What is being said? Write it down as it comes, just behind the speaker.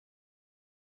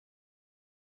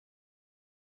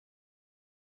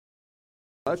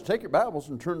Let's take your Bibles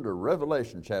and turn to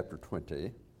Revelation chapter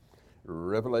 20.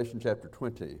 Revelation chapter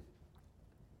 20.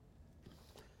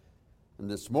 And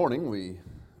this morning we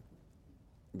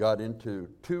got into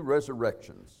two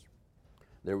resurrections.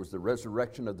 There was the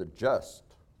resurrection of the just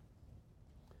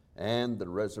and the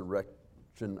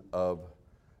resurrection of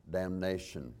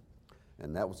damnation.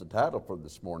 And that was the title for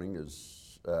this morning,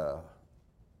 is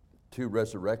Two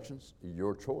Resurrections,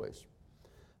 Your Choice.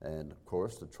 And of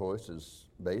course, the choice is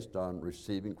based on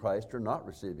receiving Christ or not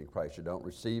receiving Christ. You don't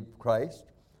receive Christ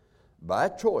by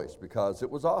choice because it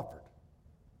was offered.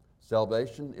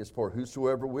 Salvation is for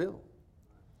whosoever will.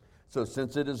 So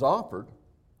since it is offered,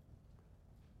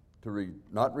 to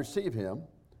not receive him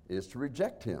is to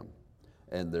reject him.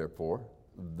 And therefore,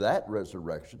 that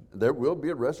resurrection, there will be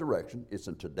a resurrection. It's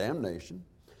into damnation.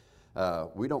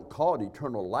 We don't call it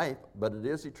eternal life, but it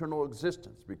is eternal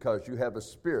existence, because you have a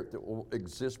spirit that will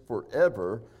exist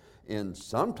forever in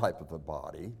some type of a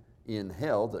body in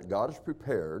hell that God has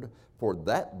prepared for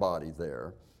that body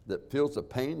there, that feels the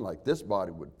pain like this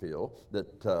body would feel,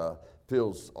 that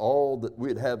feels all that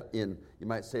we'd have in, you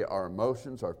might say, our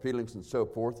emotions, our feelings and so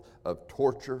forth, of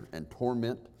torture and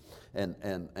torment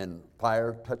and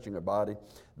fire touching a body.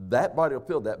 That body will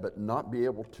feel that, but not be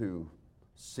able to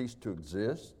cease to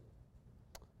exist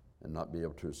and not be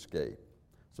able to escape.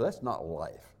 So that's not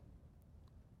life.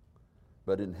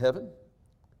 But in heaven,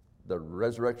 the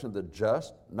resurrection of the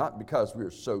just, not because we are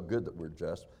so good that we're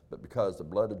just, but because the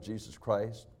blood of Jesus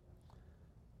Christ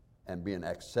and being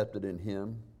accepted in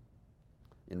him,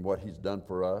 in what he's done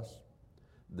for us,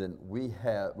 then we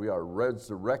are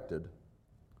resurrected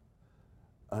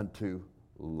unto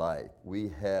life.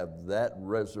 We have that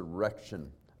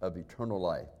resurrection of eternal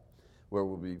life, where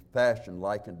we'll be fashioned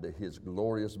likened to his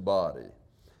glorious body.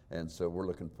 And so we're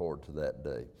looking forward to that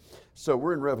day. So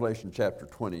we're in Revelation chapter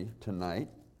 20 tonight.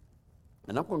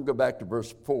 And I'm going to go back to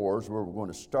verse 4 is where we're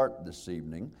going to start this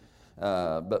evening.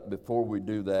 But before we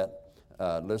do that,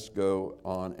 let's go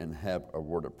on and have a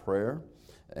word of prayer.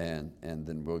 And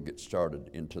then we'll get started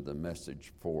into the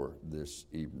message for this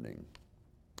evening.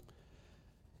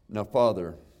 Now,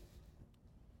 Father,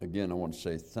 again, I want to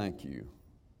say thank you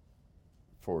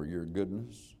for your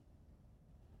goodness,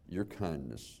 your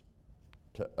kindness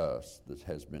to us that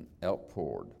has been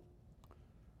outpoured,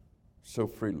 so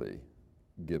freely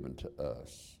given to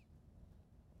us.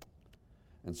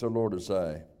 And so, Lord, as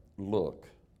I look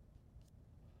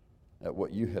at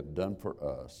what you have done for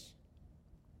us,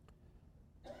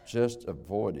 just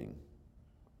avoiding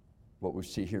what we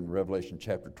see here in Revelation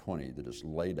chapter 20 that is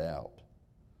laid out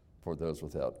for those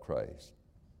without Christ.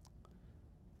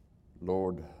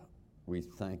 Lord, we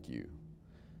thank you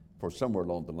for somewhere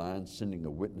along the line sending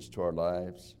a witness to our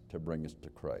lives to bring us to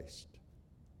Christ.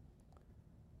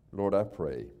 Lord, I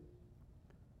pray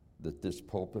that this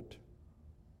pulpit,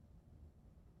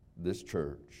 this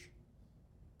church,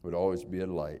 would always be a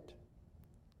light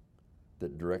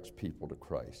that directs people to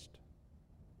Christ,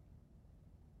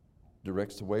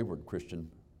 directs the wayward Christian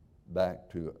back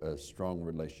to a strong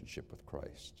relationship with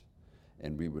Christ.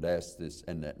 And we would ask this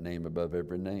in that name above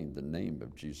every name, the name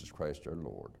of Jesus Christ our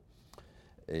Lord.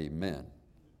 Amen.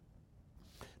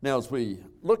 Now, as we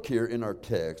look here in our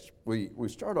text, we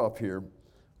start off here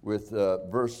with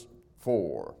verse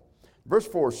 4. Verse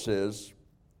 4 says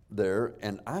there,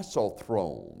 "And I saw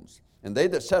thrones, and they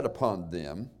that sat upon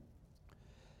them,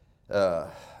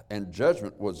 and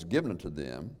judgment was given unto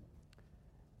them.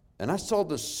 And I saw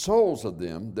the souls of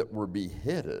them that were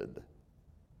beheaded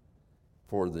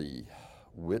for the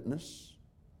witness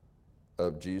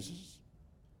of Jesus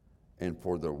and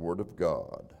for the word of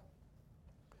God."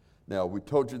 Now, we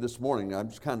told you this morning, I'm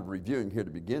just kind of reviewing here to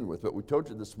begin with, but we told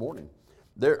you this morning,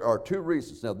 there are two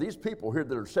reasons. Now, these people here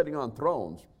that are sitting on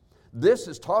thrones, this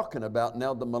is talking about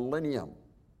now the millennium.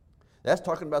 That's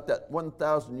talking about that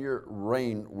 1,000-year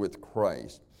reign with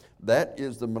Christ. That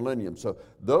is the millennium. So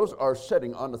those are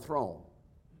sitting on the throne.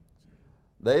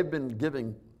 They've been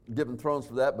given thrones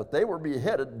for that, but they were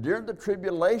beheaded during the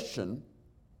tribulation.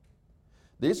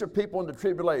 These are people in the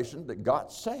tribulation that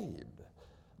got saved.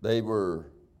 They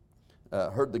were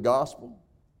heard the gospel,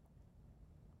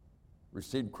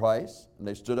 received Christ, and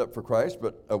they stood up for Christ.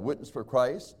 But a witness for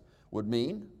Christ would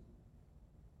mean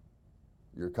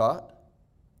you're caught,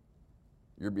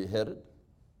 you're beheaded,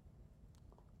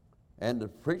 and to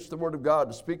preach the word of God,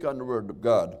 to speak on the word of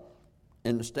God,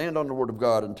 and to stand on the word of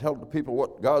God and tell the people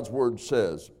what God's word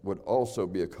says would also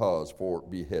be a cause for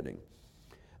beheading.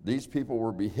 These people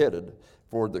were beheaded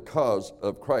for the cause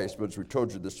of Christ, but as we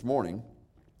told you this morning,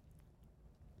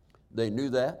 they knew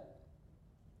that.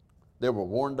 They were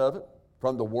warned of it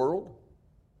from the world.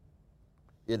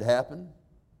 It happened.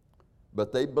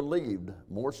 But they believed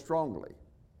more strongly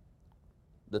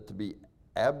that to be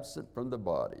absent from the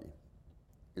body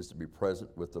is to be present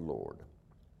with the Lord.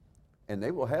 And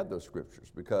they will have those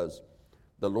scriptures because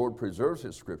the Lord preserves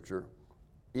his scripture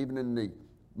even in the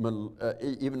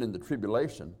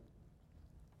tribulation.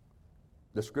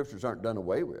 The scriptures aren't done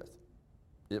away with.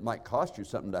 It might cost you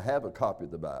something to have a copy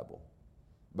of the Bible,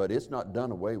 but it's not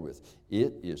done away with.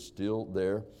 It is still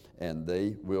there, and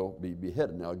they will be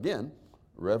beheaded. Now again,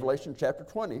 Revelation chapter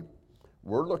 20,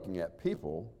 we're looking at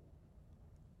people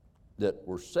that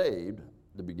were saved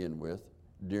to begin with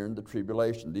during the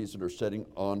tribulation, these that are sitting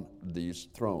on these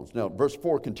thrones. Now verse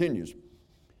 4 continues,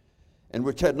 and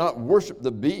which had not worshipped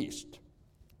the beast,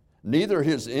 neither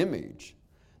his image,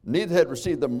 neither had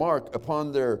received the mark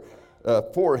upon their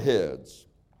foreheads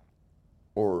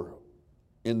or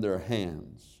in their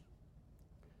hands.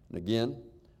 And again,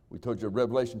 we told you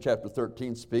Revelation chapter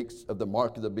 13 speaks of the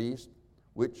mark of the beast,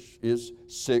 which is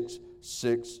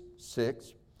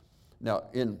 666. Now,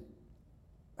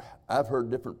 I've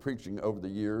heard different preaching over the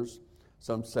years.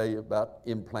 Some say about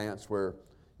implants where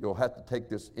you'll have to take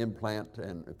this implant,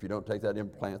 and if you don't take that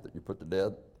implant, that you put to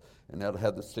death, and that'll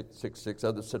have the 666.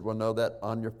 Others said, well, no, that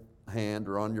on your hand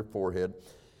or on your forehead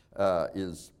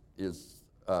is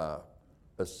a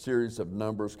series of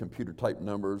numbers, computer-type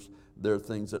numbers. There are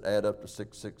things that add up to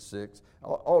 666,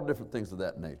 all different things of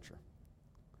that nature.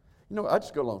 You know, I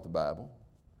just go along with the Bible.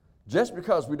 Just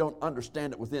because we don't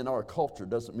understand it within our culture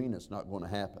doesn't mean it's not going to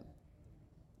happen.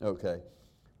 Okay.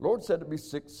 Lord said to be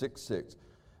 666.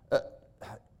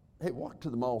 Hey, walk to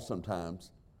the mall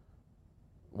sometimes.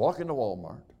 Walk into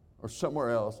Walmart or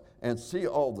somewhere else and see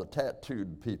all the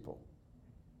tattooed people.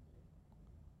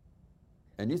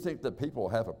 And you think that people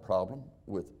have a problem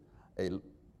with a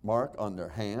mark on their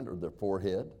hand or their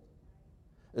forehead?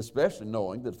 Especially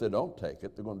knowing that if they don't take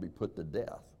it, they're going to be put to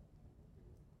death.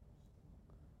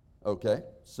 Okay?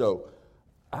 So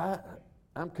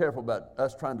I'm careful about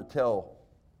us trying to tell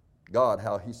God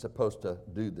how he's supposed to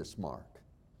do this mark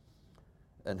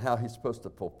and how he's supposed to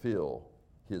fulfill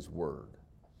his word.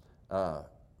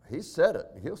 He said it.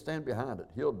 He'll stand behind it.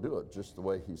 He'll do it just the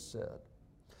way he said.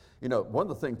 You know, one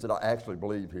of the things that I actually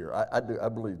believe here, I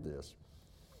believe this.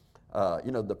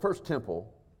 The first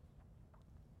temple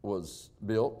was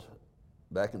built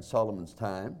back in Solomon's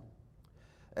time,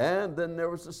 and then there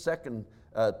was a second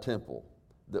temple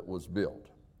that was built.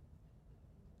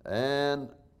 And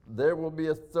there will be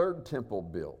a third temple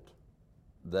built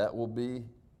that will be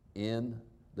in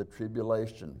the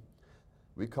tribulation.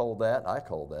 I call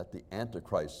that the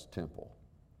Antichrist temple.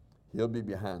 He'll be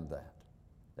behind that.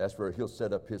 That's where he'll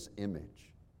set up his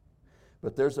image.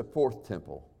 But there's a fourth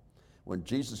temple. When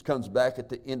Jesus comes back at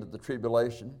the end of the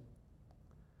tribulation,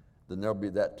 then there'll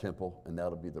be that temple, and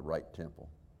that'll be the right temple.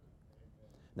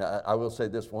 Now, I will say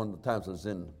this. One of the times I was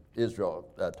in Israel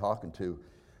talking to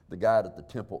the guy at the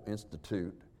Temple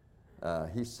Institute,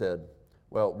 he said,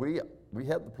 well, we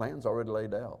have the plans already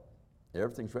laid out.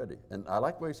 Everything's ready. And I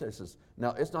like the way he says,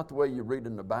 now, it's not the way you read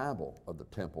in the Bible of the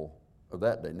temple of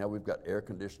that day. Now we've got air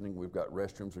conditioning, we've got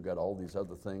restrooms, we've got all these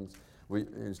other things.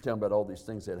 He's telling about all these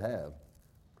things they'd have.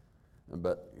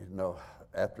 But,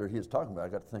 after he was talking about it, I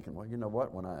got to thinking, well, you know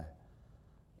what? When I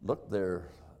looked there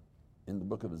in the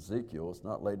book of Ezekiel, it's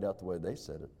not laid out the way they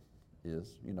said it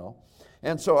is,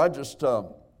 And so I just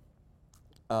took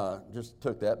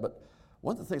that. But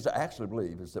one of the things I actually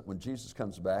believe is that when Jesus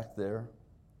comes back there,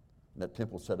 and that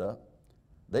temple set up,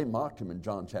 they mocked him in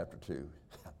John chapter 2.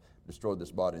 Destroyed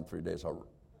this body in 3 days, I'll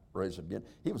raise it again.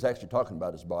 He was actually talking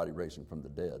about his body raising from the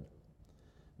dead.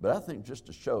 But I think just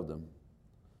to show them,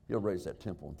 he'll raise that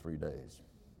temple in 3 days.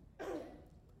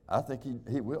 I think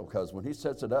he will, because when he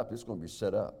sets it up, it's going to be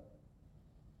set up.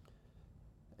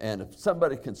 And if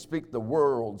somebody can speak the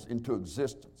worlds into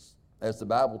existence, as the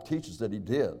Bible teaches that he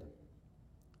did,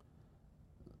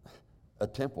 a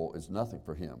temple is nothing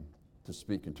for him to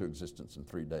speak into existence in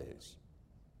 3 days.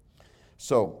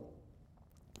 So,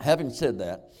 having said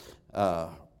that,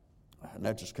 and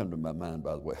that just came to my mind,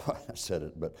 by the way, when I said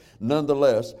it, but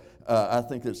nonetheless, I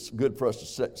think it's good for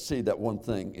us to see that one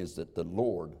thing is that the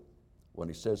Lord, when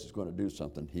he says he's going to do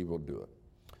something, he will do it.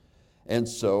 And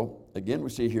so, again, we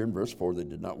see here in verse 4, they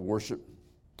did not worship,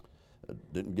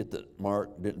 didn't get the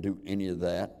mark, didn't do any of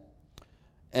that.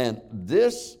 And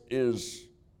this is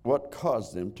what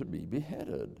caused them to be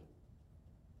beheaded.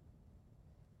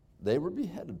 They were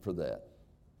beheaded for that.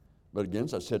 But again,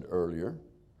 as I said earlier,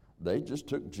 they just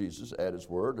took Jesus at his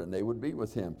word and they would be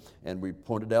with him. And we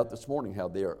pointed out this morning how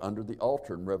they are under the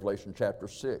altar in Revelation chapter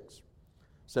 6.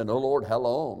 Saying, "O Lord, how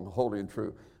long, holy and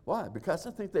true?" Why? Because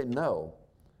I think they know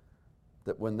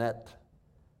that when that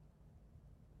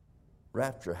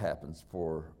rapture happens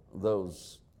for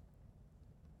those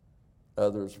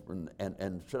others,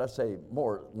 and should I say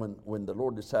more, when the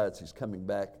Lord decides He's coming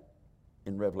back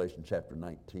in Revelation chapter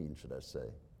 19, should I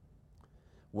say.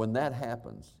 When that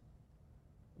happens,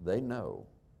 they know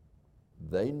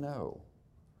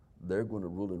they're going to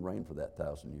rule and reign for that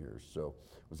 1,000 years. So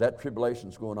as that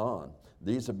tribulation's going on,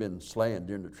 these have been slain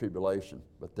during the tribulation,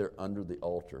 but they're under the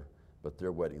altar, but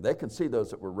they're waiting. They can see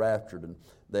those that were raptured and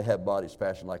they have bodies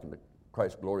fashioned like in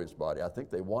Christ's glorious body. I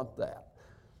think they want that.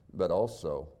 But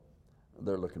also,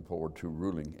 they're looking forward to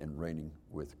ruling and reigning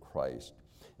with Christ.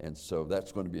 And so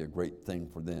that's going to be a great thing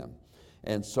for them.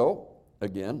 And so,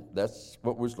 again, that's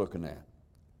what we're looking at.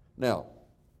 Now,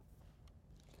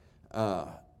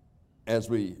 as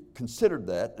we considered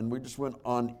that, and we just went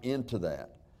on into that,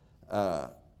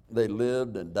 they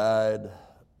lived and died,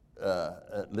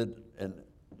 and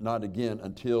not again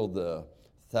until the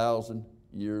 1,000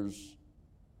 years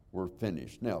were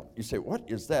finished. Now, you say, what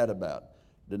is that about?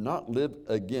 Did not live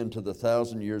again till the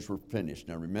 1,000 years were finished.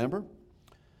 Now, remember,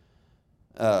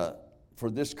 for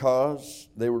this cause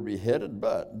they were beheaded,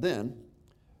 but then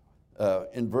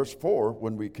in verse 4,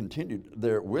 when we continued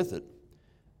there with it,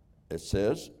 it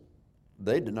says,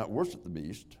 they did not worship the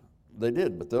beast. They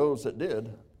did, but those that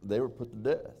did, they were put to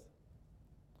death.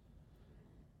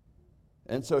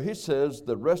 And so he says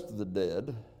the rest of the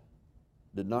dead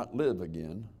did not live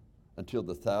again until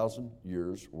the 1,000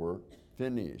 years were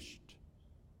finished.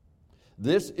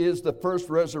 This is the first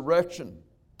resurrection.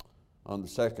 On the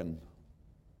second,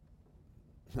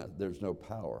 there's no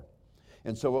power.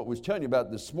 And so what we was telling you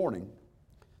about this morning,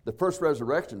 the first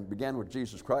resurrection began with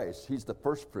Jesus Christ. He's the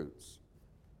first fruits.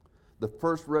 The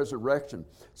first resurrection.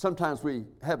 Sometimes we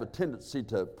have a tendency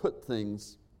to put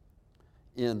things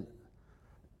in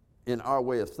our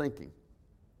way of thinking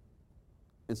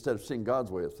instead of seeing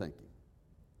God's way of thinking.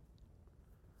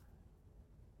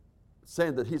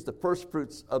 Saying that He's the first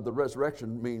fruits of the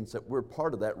resurrection means that we're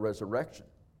part of that resurrection.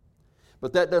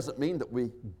 But that doesn't mean that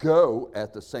we go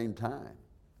at the same time.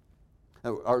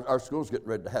 Our school's getting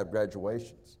ready to have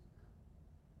graduations.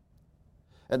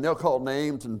 And they'll call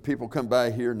names and people come by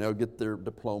here and they'll get their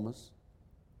diplomas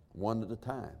one at a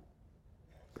time.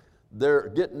 They're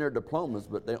getting their diplomas,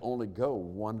 but they only go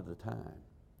one at a time.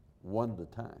 One at a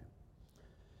time.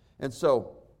 And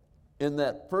so, in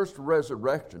that first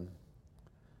resurrection,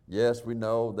 yes, we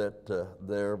know that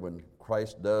there when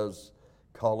Christ does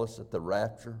call us at the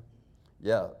rapture,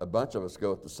 yeah, a bunch of us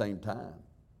go at the same time.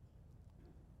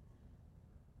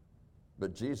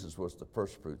 But Jesus was the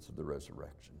first fruits of the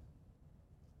resurrection.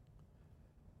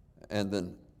 And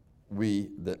then we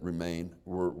that remain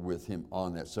were with Him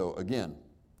on that. So again,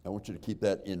 I want you to keep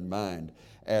that in mind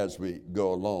as we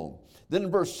go along. Then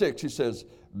in verse 6 he says,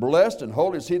 blessed and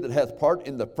holy is he that hath part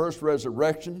in the first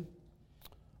resurrection.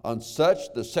 On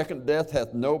such the second death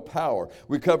hath no power.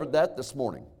 We covered that this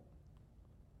morning.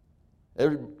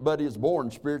 Everybody is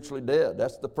born spiritually dead.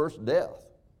 That's the first death.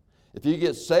 If you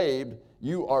get saved,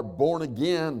 you are born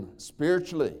again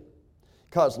spiritually.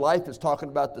 Because life is talking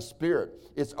about the spirit.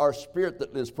 It's our spirit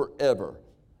that lives forever.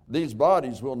 These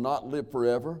bodies will not live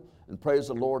forever. And praise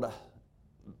the Lord,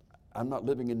 I'm not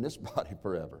living in this body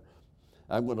forever.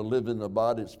 I'm going to live in a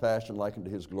body that's fashioned like unto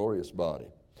His glorious body.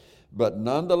 But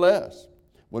nonetheless,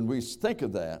 when we think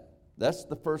of that, that's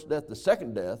the first death. The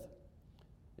second death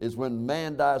is when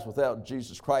man dies without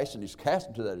Jesus Christ and he's cast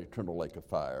into that eternal lake of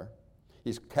fire.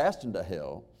 He's cast into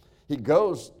hell. He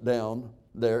goes down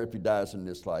there, if he dies in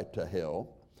this life, to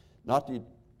hell. Not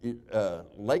the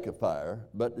lake of fire,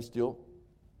 but it's still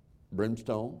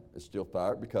brimstone. It's still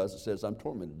fire because it says, I'm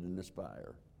tormented in this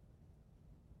fire.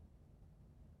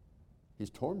 He's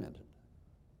tormented.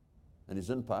 And he's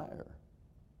in fire.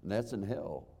 And that's in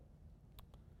hell.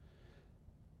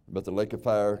 But the lake of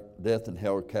fire, death and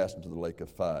hell are cast into the lake of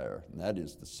fire. And that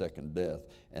is the second death.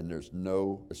 And there's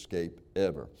no escape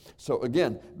ever. So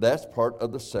again, that's part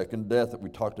of the second death that we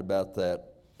talked about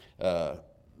that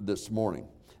this morning.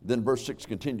 Then verse 6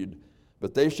 continued,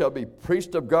 but they shall be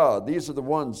priests of God. These are the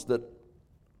ones that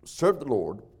serve the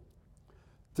Lord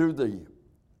through the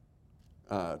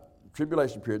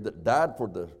tribulation period, that died for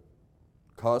the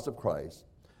cause of Christ.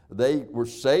 They were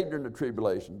saved during the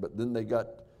tribulation, but then they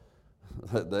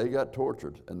got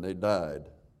tortured and they died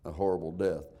a horrible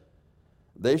death.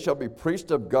 They shall be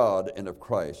priests of God and of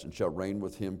Christ and shall reign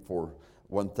with Him for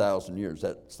 1,000 years.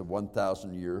 That's the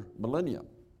 1,000-year millennium.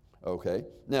 Okay?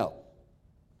 Now,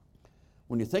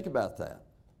 when you think about that,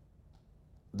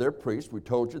 they're priests. We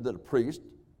told you that a priest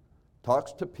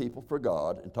talks to people for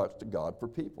God and talks to God for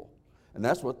people. And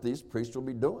that's what these priests will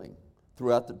be doing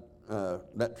throughout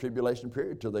that tribulation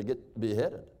period till they get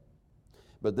beheaded.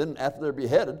 But then after they're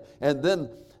beheaded, and then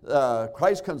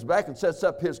Christ comes back and sets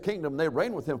up his kingdom, they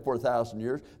reign with him for 1,000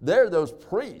 years. They're those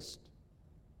priests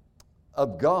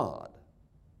of God.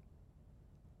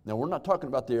 Now, we're not talking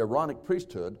about the Aaronic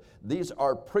priesthood. These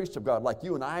are priests of God, like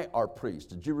you and I are priests.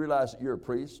 Did you realize that you're a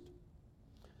priest?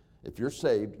 If you're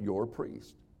saved, you're a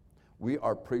priest. We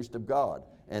are priests of God.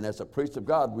 And as a priest of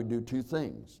God, we do two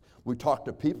things. We talk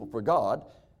to people for God,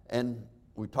 and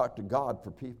we talk to God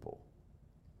for people.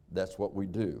 That's what we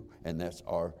do, and that's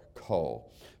our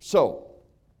call. So,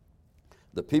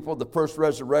 the people of the first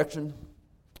resurrection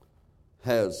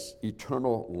has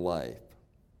eternal life.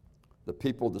 The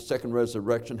people of the second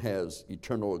resurrection has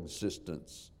eternal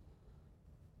existence.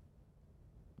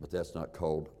 But that's not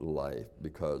called life,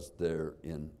 because they're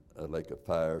in a lake of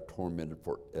fire, tormented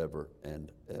forever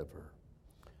and ever.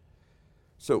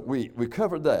 So we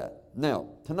covered that. Now,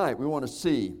 tonight we want to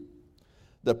see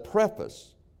the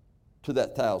preface to that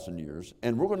 1,000 years,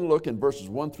 and we're going to look in verses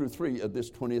 1 through 3 of this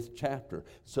 20th chapter.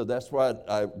 So that's why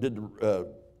I did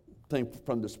the thing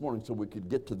from this morning, so we could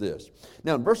get to this.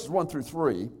 Now, in verses 1 through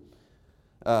 3,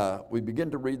 we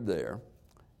begin to read there.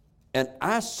 And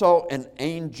I saw an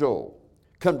angel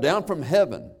come down from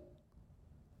heaven,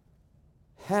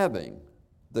 having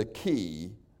the key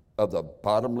of the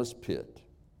bottomless pit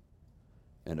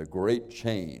and a great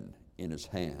chain in his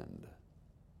hand.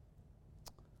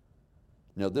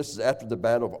 Now, this is after the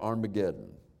battle of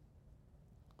Armageddon.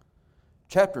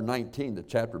 Chapter 19, the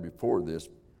chapter before this,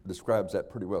 describes that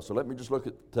pretty well. So let me just look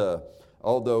at,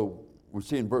 although we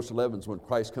see in verse 11 when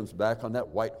Christ comes back on that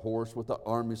white horse with the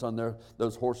armies on there,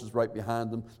 those horses right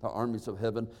behind them, the armies of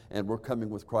heaven, and we're coming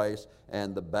with Christ,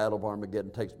 and the battle of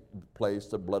Armageddon takes place,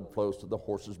 the blood flows to the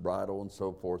horse's bridle and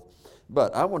so forth.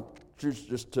 But I want you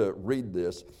just to read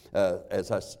this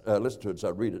as I listen to it as I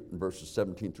read it in verses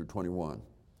 17 through 21.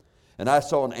 And I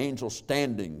saw an angel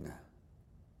standing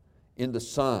in the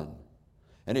sun,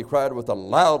 and he cried with a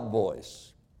loud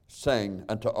voice, saying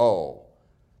unto all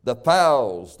the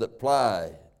fowls that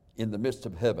fly in the midst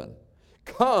of heaven,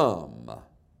 come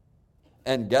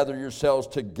and gather yourselves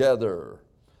together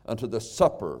unto the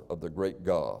supper of the great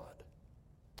God,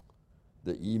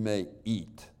 that ye may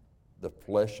eat the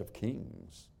flesh of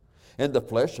kings, and the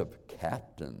flesh of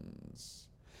captains,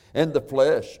 and the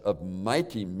flesh of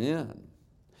mighty men,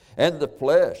 and the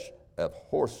flesh of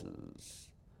horses,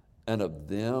 and of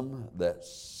them that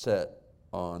sat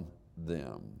on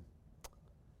them,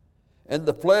 and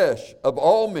the flesh of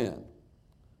all men,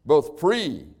 both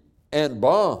free and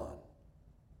bond,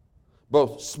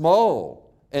 both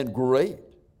small and great.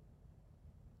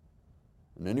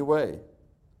 In any way,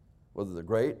 whether they're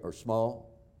great or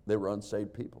small, they were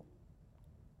unsaved people.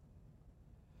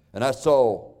 And I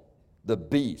saw the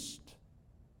beast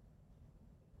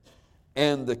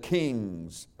and the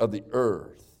kings of the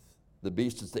earth. The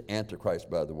beast is the Antichrist,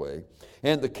 by the way.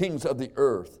 And the kings of the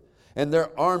earth, and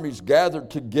their armies gathered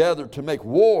together to make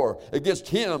war against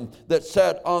him that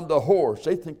sat on the horse.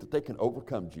 They think that they can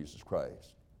overcome Jesus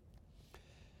Christ.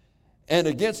 And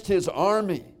against his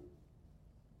army.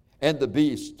 And the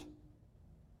beast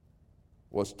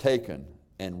was taken,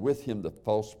 and with him the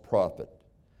false prophet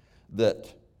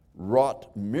that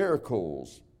wrought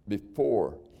miracles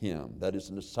before him. That is,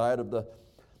 in the sight of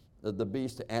the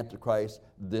beast, the Antichrist,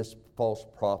 this false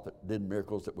prophet did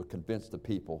miracles that would convince the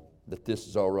people that this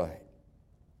is all right.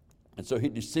 And so he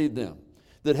deceived them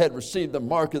that had received the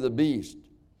mark of the beast,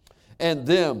 and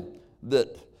them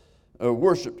that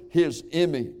worshipped his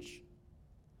image.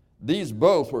 These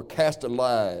both were cast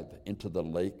alive into the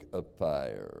lake of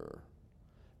fire,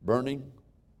 burning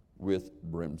with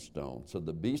brimstone. So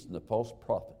the beast and the false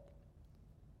prophet,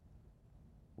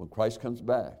 when Christ comes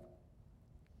back,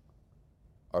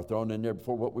 are thrown in there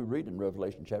before what we read in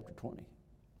Revelation chapter 20.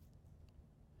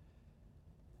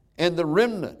 And the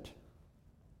remnant,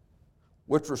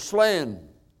 which were slain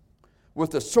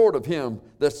with the sword of him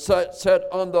that sat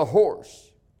on the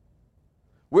horse,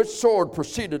 which sword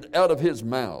proceeded out of his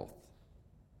mouth.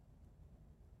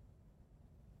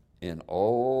 And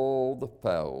all the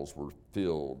fowls were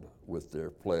filled with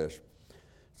their flesh.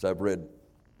 So I've read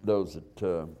those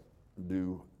that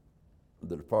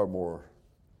are far more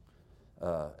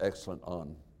excellent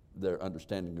on their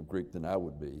understanding of Greek than I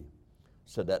would be.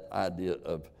 So that idea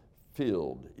of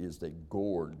filled is they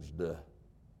gorged,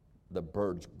 the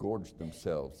birds gorged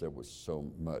themselves. There was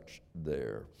so much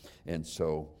there. And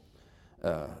so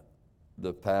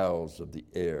the fowls of the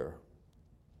air,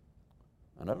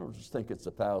 and I don't just think it's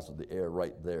the fowls of the air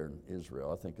right there in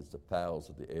Israel. I think it's the fowls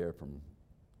of the air from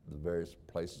the various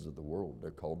places of the world. They're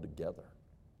called together.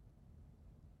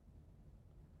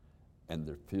 And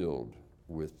they're filled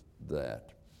with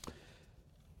that.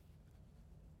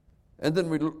 And then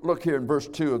we look here in verse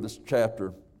 2 of this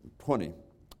chapter 20.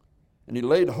 And he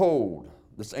laid hold,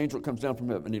 this angel comes down from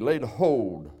heaven, and he laid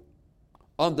hold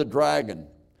on the dragon,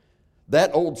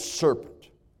 that old serpent,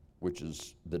 which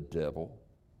is the devil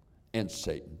and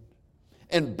Satan,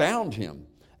 and bound him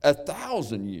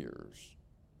 1,000 years.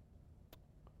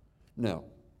 Now,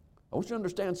 I want you to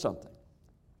understand something.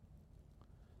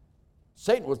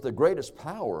 Satan was the greatest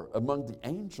power among the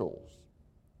angels.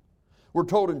 We're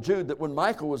told in Jude that when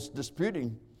Michael was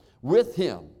disputing with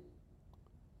him,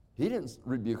 he didn't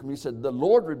rebuke him. He said, the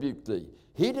Lord rebuked thee.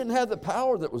 He didn't have the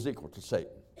power that was equal to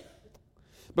Satan.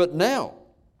 But now,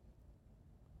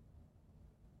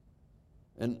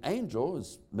 an angel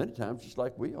is many times just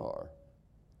like we are.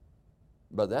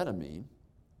 By that I mean,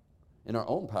 in our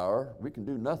own power, we can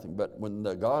do nothing. But when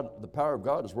the power of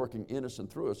God is working in us and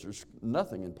through us, there's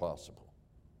nothing impossible.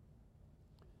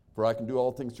 For I can do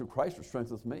all things through Christ who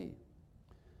strengtheneth me.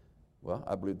 Well,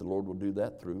 I believe the Lord will do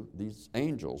that through these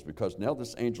angels, because now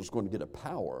this angel is going to get a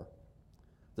power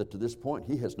that to this point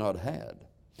he has not had.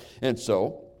 And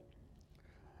so,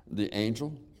 the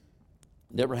angel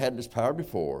never had this power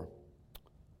before.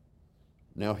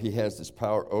 Now he has this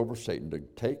power over Satan to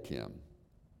take him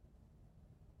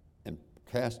and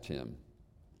cast him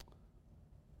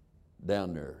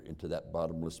down there into that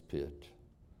bottomless pit.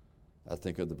 I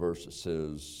think of the verse that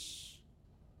says,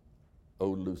 O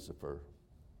Lucifer,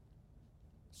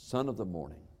 son of the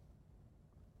morning,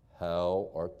 how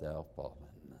art thou fallen?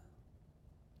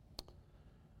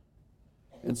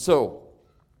 And so,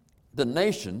 the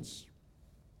nations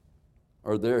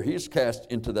are there. He's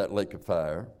cast into that lake of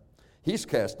fire. He's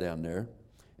cast down there.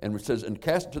 And it says, and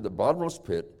cast into the bottomless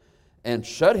pit, and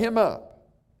shut him up,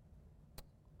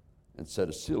 and set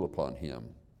a seal upon him,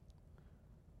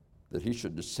 that he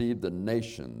should deceive the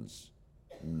nations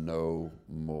no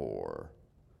more,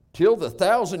 till the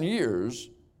 1,000 years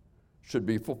should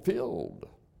be fulfilled.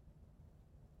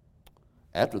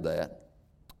 After that,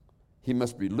 he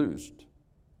must be loosed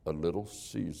a little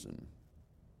season.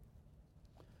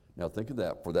 Now think of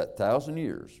that. For that 1,000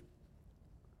 years,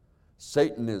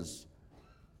 Satan is,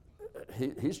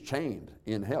 he's chained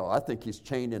in hell. I think he's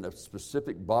chained in a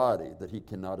specific body that he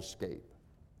cannot escape.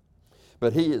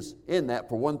 But he is in that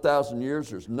for 1,000 years.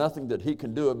 There's nothing that he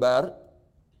can do about it.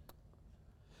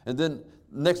 And then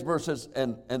the next verse says,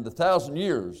 and the 1,000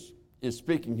 years is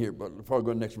speaking here, but before I go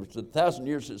to the next verse, the 1,000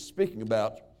 years is speaking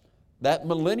about that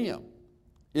millennium.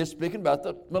 It's speaking about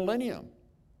the millennium.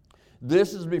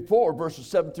 This is before verses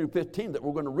 7 through 15 that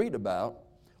we're going to read about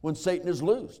when Satan is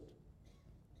loosed.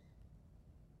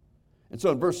 And so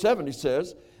in verse 7 he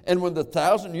says, and when the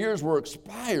 1,000 years were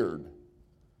expired,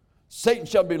 Satan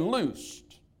shall be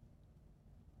loosed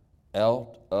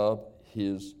out of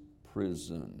his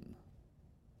prison.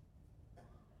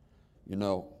 You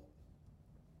know,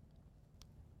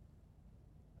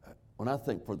 when I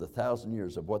think for the 1,000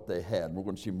 years of what they had, and we're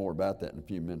going to see more about that in a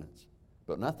few minutes,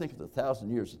 but when I think of the 1,000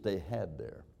 years that they had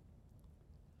there,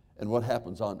 and what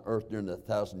happens on earth during the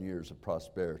 1,000 years of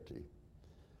prosperity,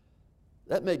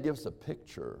 that may give us a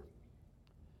picture.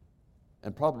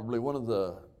 And probably one of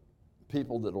the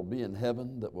people that will be in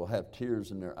heaven that will have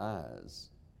tears in their eyes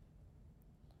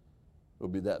will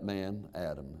be that man,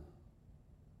 Adam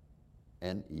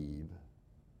and Eve,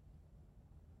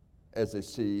 as they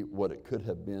see what it could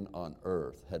have been on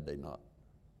earth had they not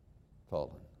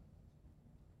fallen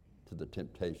to the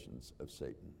temptations of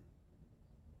Satan.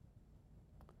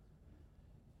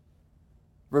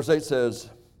 Verse 8 says,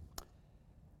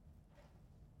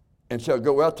 and shall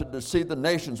go out to deceive the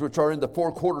nations which are in the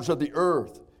four quarters of the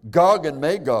earth, Gog and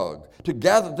Magog, to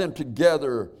gather them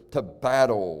together to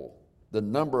battle, the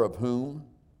number of whom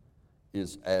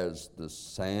is as the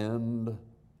sand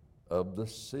of the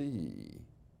sea.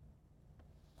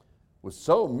 With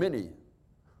so many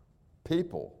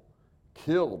people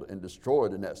killed and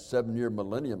destroyed in that 7-year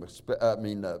millennium,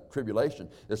 tribulation,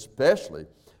 especially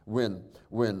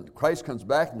when Christ comes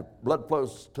back and the blood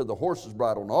flows to the horse's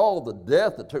bridle and all the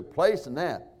death that took place in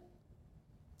that.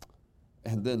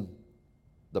 And then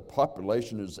the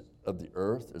population of the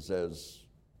earth is as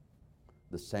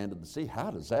the sand of the sea.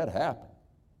 How does that happen?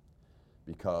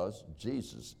 Because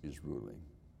Jesus is ruling.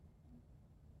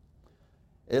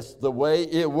 It's the way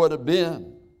it would have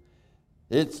been.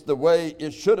 It's the way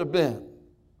it should have been.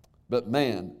 But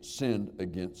man sinned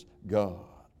against God.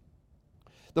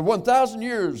 The 1,000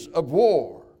 years of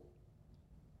war.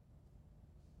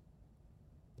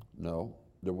 No,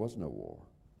 there was no war.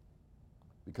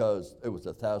 Because it was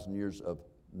 1,000 years of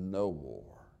no war.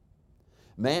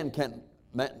 Man can't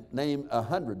name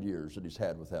 100 years that he's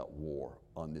had without war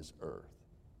on this earth.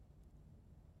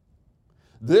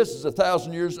 This is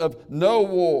 1,000 years of no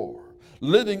war.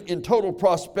 living in total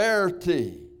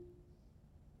prosperity.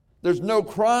 There's no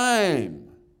crime.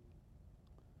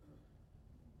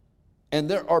 And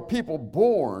there are people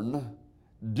born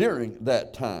during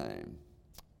that time.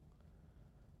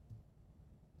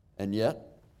 And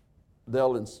yet,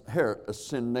 they'll inherit a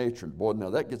sin nature. Boy, now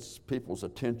that gets people's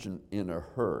attention in a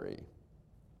hurry.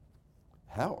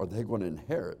 How are they going to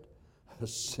inherit a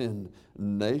sin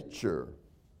nature?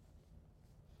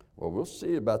 Well, we'll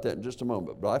see about that in just a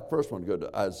moment. But I first want to go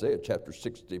to Isaiah chapter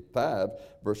 65,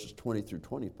 verses 20 through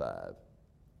 25,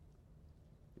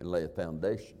 and lay a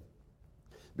foundation.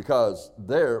 Because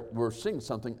there we're seeing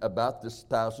something about this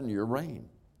 1,000-year reign.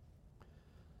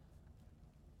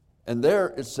 And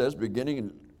there it says, beginning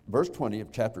in verse 20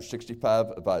 of chapter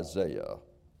 65 of Isaiah,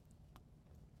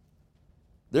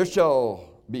 there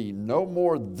shall be no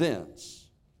more thence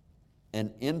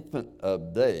an infant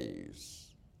of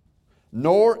days,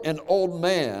 nor an old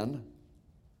man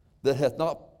that hath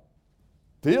not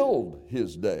filled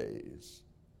his days.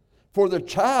 For the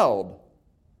child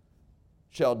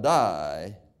shall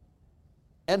die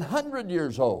 100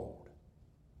 years old,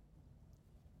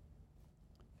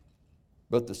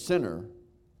 but the sinner,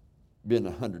 being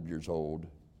 100 years old,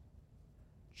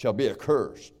 shall be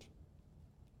accursed.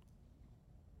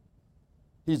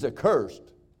 He's accursed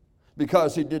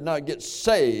because he did not get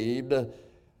saved.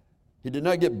 He did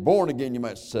not get born again, you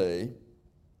might say,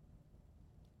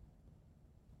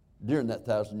 during that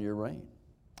 1,000-year reign.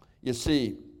 You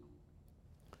see,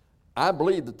 I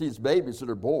believe that these babies that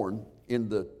are born in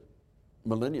the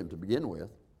millennium to begin with,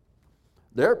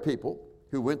 they're people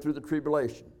who went through the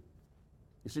tribulation.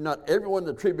 You see, not everyone in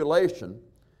the tribulation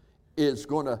is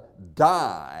going to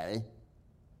die.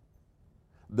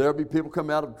 There'll be people come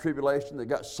out of the tribulation that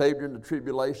got saved during the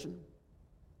tribulation,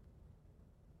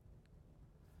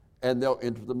 and they'll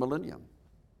enter the millennium.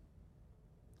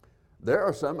 There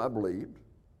are some, I believe,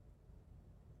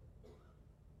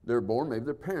 they're born, maybe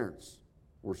their parents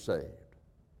were saved.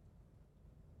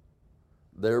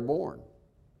 They're born.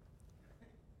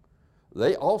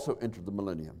 They also entered the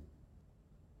millennium.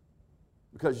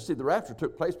 Because you see, the rapture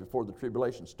took place before the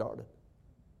tribulation started.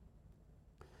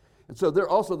 And so they're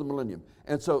also the millennium.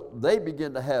 And so they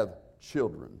begin to have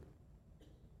children.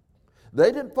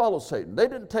 They didn't follow Satan. They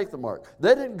didn't take the mark.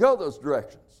 They didn't go those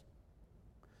directions.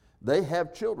 They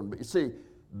have children. But you see,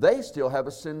 they still have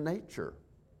a sin nature.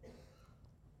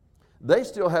 They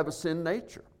still have a sin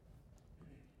nature.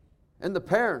 And the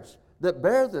parents that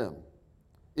bear them,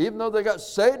 even though they got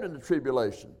saved in the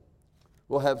tribulation,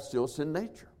 will have still sin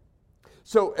nature.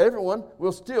 So everyone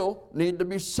will still need to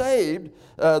be saved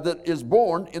that is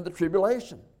born in the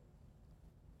tribulation.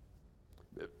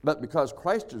 But because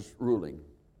Christ is ruling,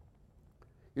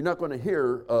 you're not going to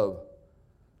hear of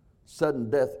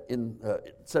sudden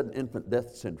infant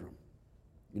death syndrome.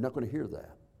 You're not going to hear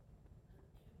that.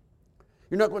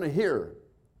 You're not going to hear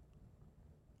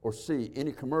or see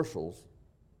any commercials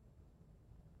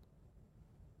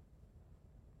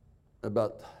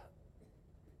about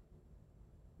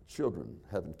children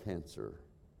having cancer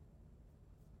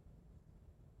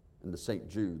and the St.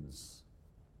 Jude's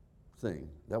thing.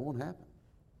 That won't happen.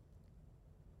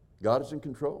 God is in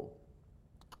control.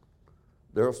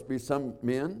 There will be some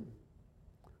men,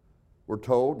 we're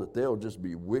told, that they'll just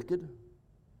be wicked.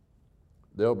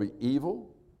 They'll be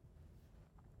evil.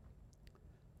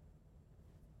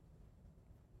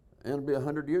 And it'll be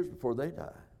 100 years before they die.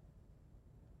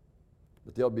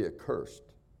 But they'll be accursed.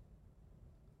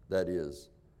 That is,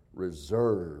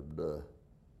 reserved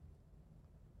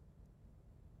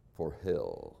for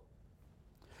hell.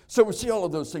 So we see all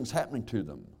of those things happening to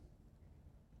them.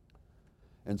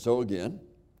 And so again,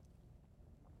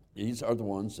 these are the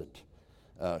ones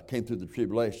that came through the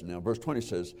tribulation. Now verse 20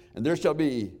 says, and there shall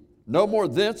be no more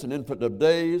thence an infant of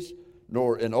days,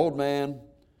 nor an old man,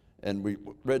 and we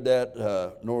read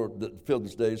that, nor that filled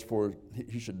his days, for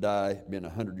he should die being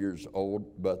 100 years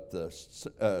old, but the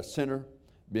sinner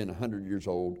being 100 years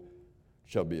old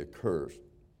shall be accursed.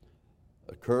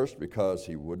 Accursed because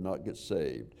he would not get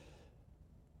saved.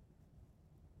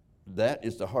 That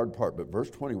is the hard part. But verse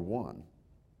 21,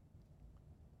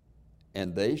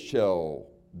 and they shall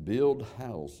build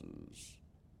houses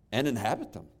and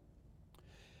inhabit them,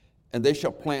 and they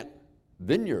shall plant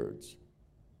vineyards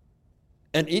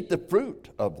and eat the fruit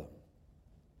of them.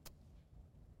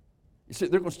 You see,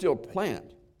 they're going to still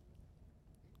plant,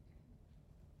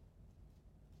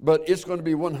 but it's going to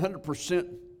be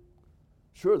 100%.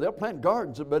 Sure, they'll plant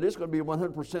gardens, but it's going to be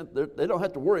 100%. They don't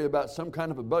have to worry about some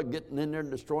kind of a bug getting in there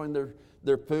and destroying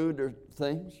their food or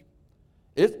things.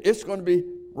 It's going to be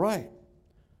right.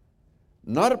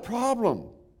 Not a problem.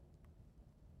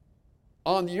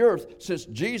 on the earth since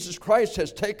Jesus Christ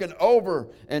has taken over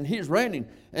and he's reigning.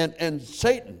 And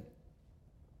Satan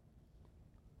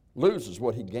loses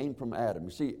what he gained from Adam.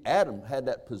 You see, Adam had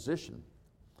that position.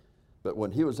 But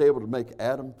when he was able to make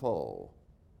Adam fall,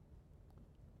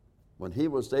 when he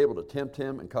was able to tempt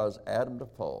him and cause Adam to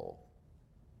fall,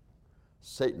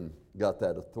 Satan got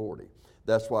that authority.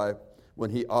 That's why when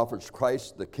he offers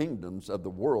Christ the kingdoms of the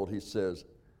world, he says,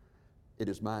 it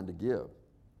is mine to give.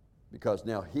 Because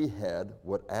now he had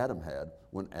what Adam had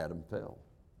when Adam fell.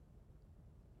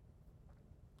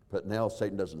 But now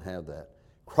Satan doesn't have that.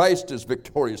 Christ is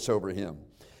victorious over him.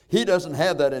 He doesn't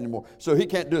have that anymore, so he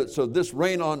can't do it. So this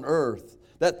reign on earth,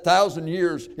 that 1,000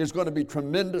 years is going to be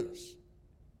tremendous.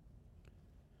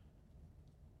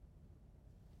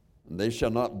 And they shall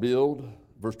not build,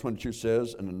 verse 22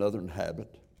 says, and another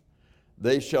inhabit.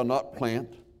 They shall not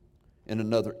plant and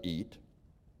another eat.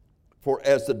 For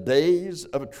as the days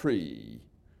of a tree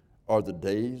are the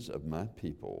days of my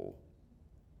people,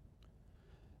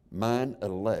 mine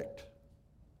elect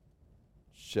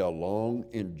shall long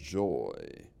enjoy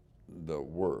the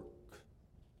work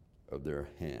of their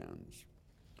hands.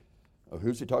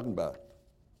 Who's he talking about?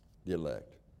 The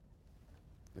elect.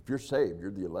 If you're saved,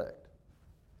 you're the elect.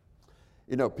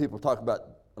 You know, people talk about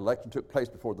election took place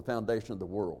before the foundation of the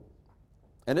world.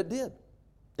 And it did.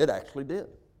 It actually did.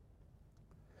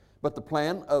 But the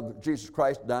plan of Jesus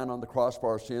Christ dying on the cross for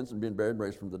our sins and being buried and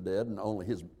raised from the dead and only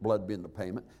his blood being the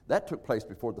payment, that took place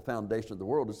before the foundation of the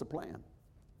world is the plan.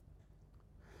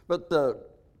 But the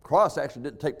cross actually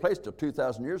didn't take place till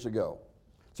 2,000 years ago.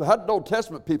 So how did Old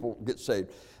Testament people get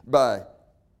saved? By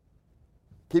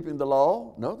keeping the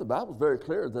law? No, the Bible's very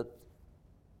clear that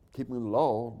keeping the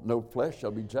law, no flesh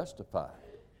shall be justified.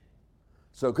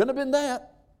 So it couldn't have been that.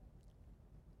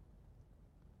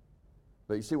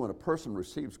 But you see, when a person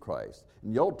receives Christ,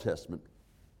 in the Old Testament,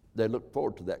 they looked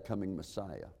forward to that coming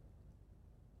Messiah.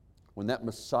 When that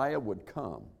Messiah would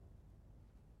come,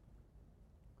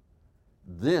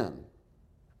 then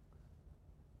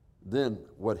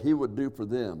what he would do for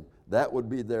them, that would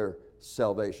be their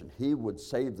salvation. He would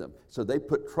save them. So they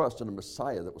put trust in a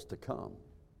Messiah that was to come.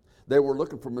 They were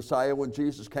looking for Messiah when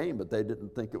Jesus came, but they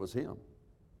didn't think it was him.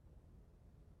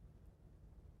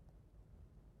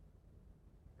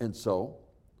 And so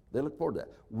they look forward to that.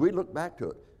 We look back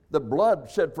to it. The blood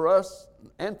shed for us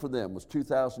and for them was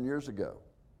 2,000 years ago.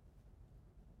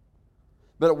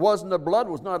 But it wasn't, the blood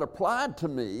was not applied to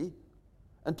me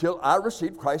until I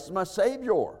received Christ as my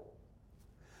Savior.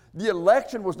 The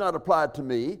election was not applied to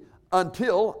me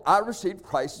until I received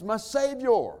Christ as my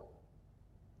Savior.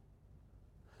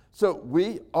 So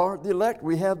we are the elect.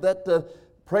 We have that to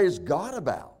praise God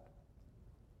about.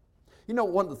 You know,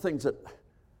 one of the things that,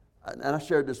 and I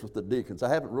shared this with the deacons. I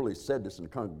haven't really said this in the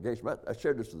congregation, but I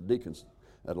shared this with the deacons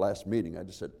at last meeting. I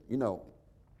just said, you know,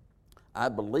 I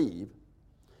believe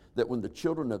that when the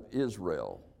children of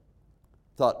Israel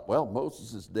thought, well,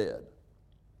 Moses is dead.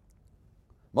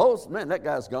 Moses, man, that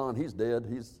guy's gone. He's dead.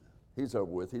 He's over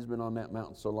with. He's been on that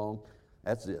mountain so long.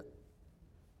 That's it.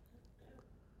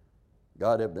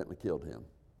 God evidently killed him.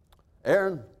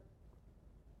 Aaron,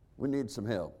 we need some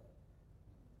help.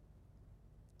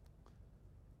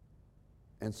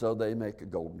 And so they make a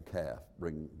golden calf,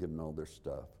 give them all their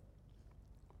stuff.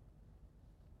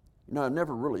 You know, I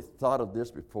never really thought of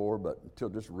this before, but until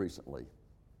just recently.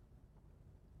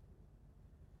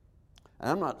 And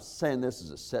I'm not saying this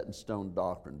is a set in stone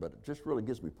doctrine, but it just really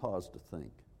gives me pause to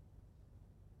think.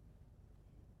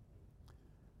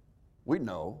 We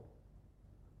know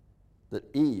that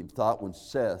Eve thought when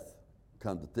Seth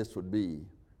comes that this would be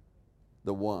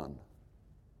the one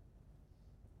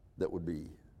that would be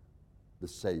the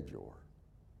Savior.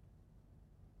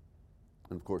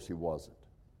 And of course he wasn't.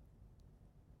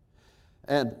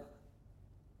 And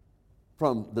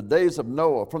from the days of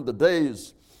Noah, from the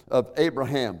days of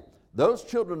Abraham, those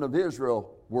children of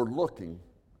Israel were looking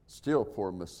still for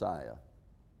a Messiah.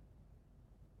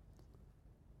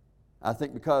 I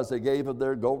think because they gave of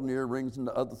their golden earrings and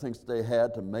the other things that they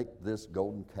had to make this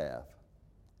golden calf.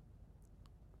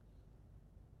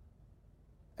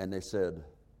 And they said,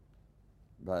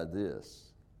 by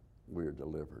this we are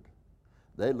delivered.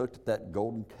 They looked at that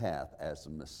golden calf as a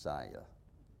Messiah.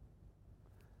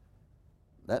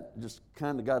 That just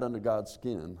kind of got under God's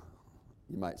skin,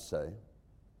 you might say,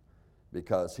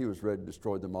 because he was ready to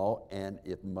destroy them all. And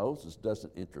if Moses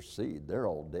doesn't intercede, they're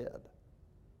all dead.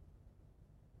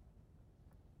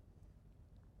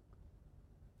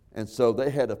 And so they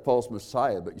had a false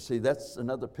Messiah. But you see, that's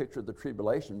another picture of the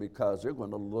tribulation, because they're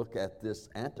going to look at this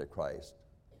Antichrist.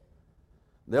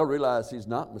 They'll realize he's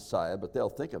not Messiah, but they'll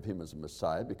think of him as a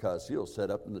Messiah because he'll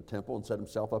set up in the temple and set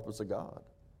himself up as a god.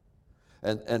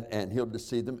 And he'll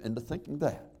deceive them into thinking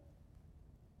that.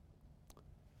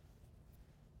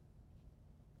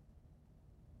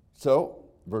 So,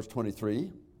 verse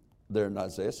 23, there in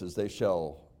Isaiah says, they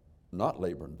shall not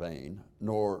labor in vain,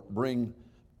 nor bring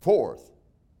forth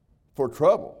for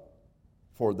trouble,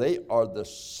 for they are the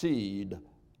seed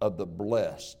of the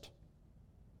blessed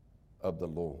of the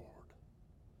Lord,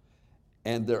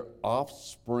 and their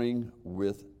offspring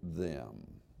with them.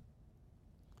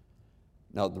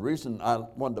 Now, the reason I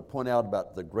wanted to point out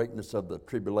about the greatness of the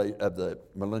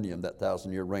millennium, that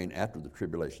 1,000-year reign after the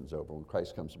tribulation's over, when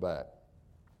Christ comes back,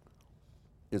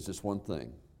 is this one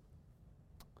thing.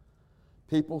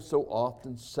 People so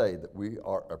often say that we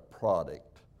are a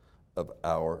product of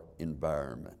our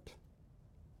environment.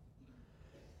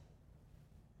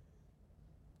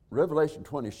 Revelation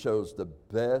 20 shows the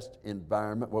best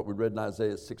environment. What we read in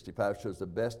Isaiah 65 shows the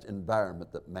best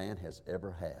environment that man has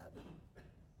ever had.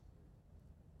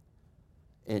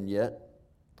 And yet,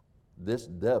 this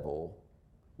devil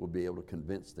will be able to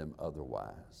convince them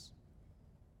otherwise.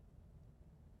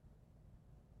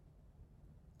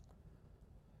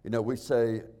 You know, we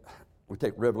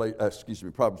take Proverbs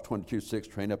 22:6,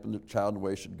 train up in the child in the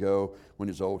way he should go. When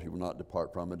he's old, he will not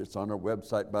depart from it. It's on our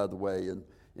website, by the way,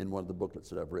 in one of the booklets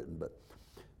that I've written. But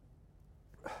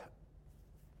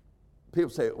people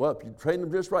say, well, if you train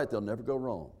them just right, they'll never go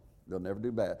wrong. They'll never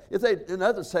do bad. And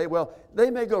others say, well,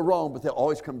 they may go wrong, but they'll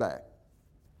always come back.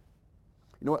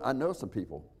 You know what? I know some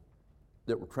people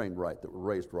that were trained right, that were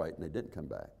raised right, and they didn't come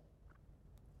back.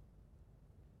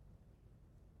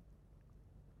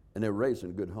 And they were raised in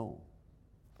a good home.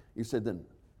 You said, then,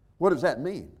 what does that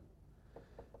mean?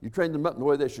 You train them up in the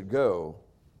way they should go,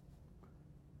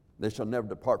 they shall never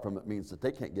depart from it, means that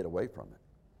they can't get away from it.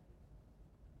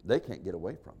 They can't get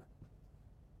away from it.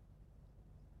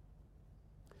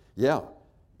 Yeah,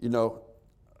 you know,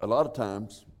 a lot of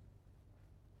times,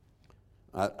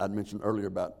 I mentioned earlier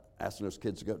about asking those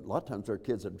kids to go. A lot of times there are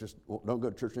kids that just don't go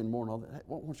to church anymore and all that. Hey,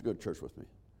 why don't you go to church with me?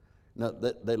 Now,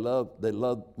 they love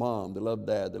mom, they love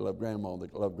dad, they love grandma, they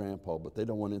love grandpa, but they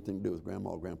don't want anything to do with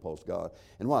grandma or grandpa's God.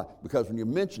 And why? Because when you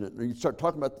mention it, and you start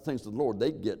talking about the things of the Lord,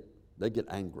 they get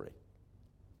angry.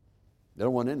 They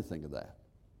don't want anything of that.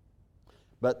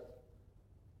 But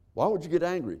why would you get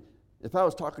angry? If I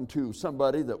was talking to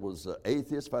somebody that was an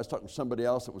atheist, if I was talking to somebody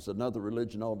else that was another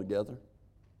religion altogether,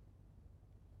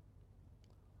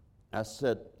 I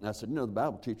said, you know, the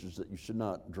Bible teaches that you should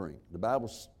not drink. The Bible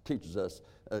teaches us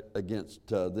against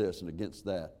this and against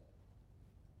that.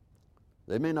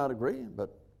 They may not agree,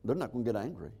 but they're not going to get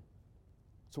angry.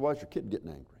 So why is your kid getting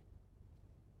angry?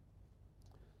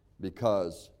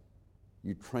 Because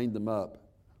you trained them up,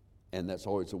 and that's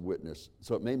always a witness.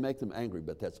 So it may make them angry,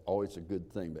 but that's always a good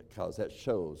thing, because that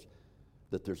shows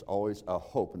that there's always a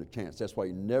hope and a chance. That's why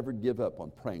you never give up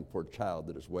on praying for a child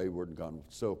that is wayward and gone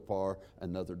so far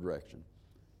another direction.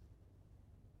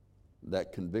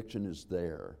 That conviction is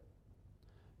there.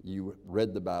 You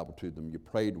read the Bible to them, you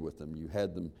prayed with them, you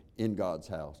had them in God's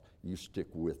house. You stick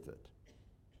with it.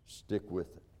 Stick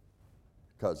with it.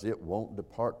 Because it won't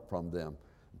depart from them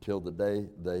until the day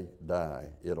they die.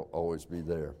 It'll always be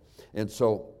there. And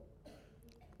so,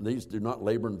 these do not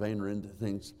labor in vain or into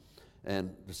things.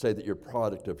 And to say that you're a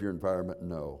product of your environment,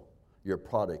 no. You're a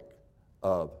product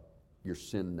of your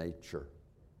sin nature.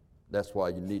 That's why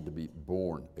you need to be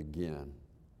born again.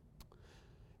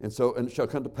 And so, and it shall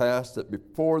come to pass that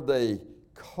before they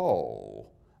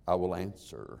call, I will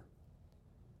answer.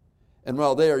 And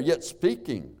while they are yet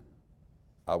speaking,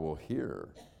 I will hear.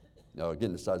 Now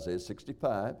again, it's Isaiah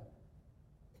 65.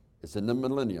 It's in the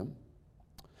millennium.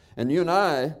 And you and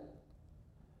I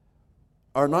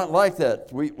are not like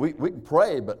that. We can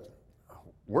pray, but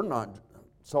we're not.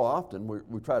 So often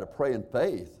we try to pray in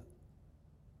faith.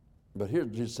 But here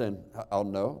Jesus saying, I'll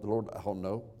know. The Lord, I'll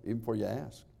know even before you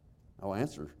ask. I'll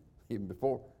answer even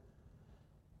before.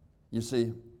 You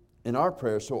see, in our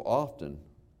prayers so often,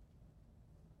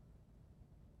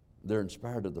 they're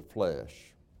inspired of the flesh.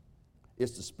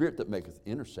 It's the Spirit that maketh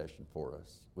intercession for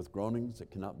us with groanings that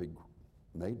cannot be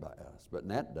made by us. But in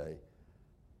that day,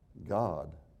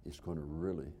 God is going to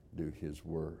really do His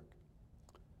work.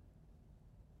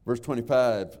 Verse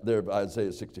 25 there of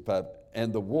Isaiah 65,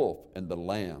 and the wolf and the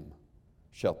lamb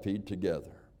shall feed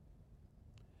together,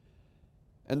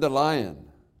 and the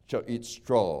lion shall eat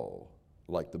straw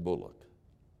like the bullock,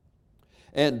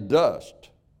 and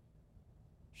dust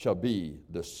shall be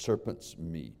the serpent's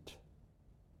meat.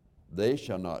 They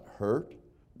shall not hurt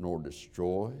nor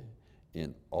destroy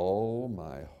in all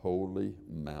my holy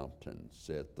mountain,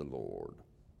 saith the Lord.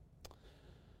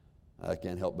 I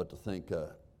can't help but to think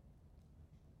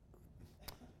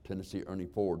Tennessee Ernie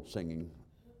Ford singing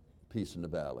peace in the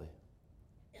valley.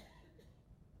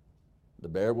 The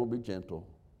bear will be gentle.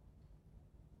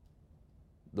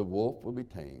 The wolf will be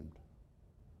tamed.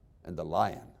 And the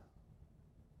lion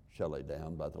shall lay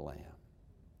down by the lamb.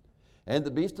 And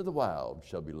the beast of the wild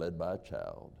shall be led by a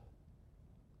child.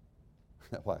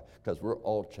 Why? Because we're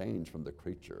all changed from the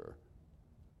creature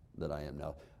that I am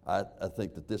now. I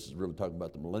think that this is really talking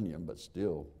about the millennium, but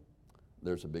still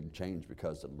there's a big change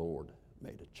because the Lord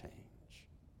made a change.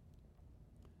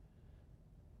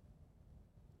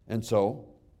 And so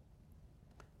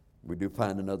we do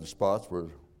find in other spots where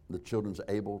the children's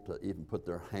able to even put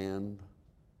their hand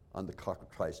on the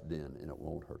cockatrice den and it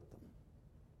won't hurt them.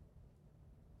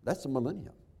 That's the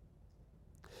millennium.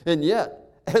 And yet,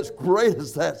 as great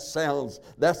as that sounds,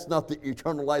 that's not the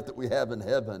eternal life that we have in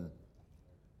heaven.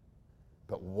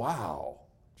 But wow,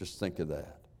 just think of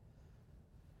that.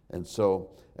 And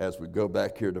so, as we go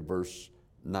back here to verse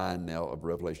 9 now of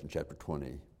Revelation chapter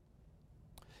 20.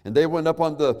 And they went up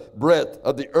on the breadth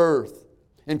of the earth,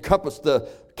 encompassed the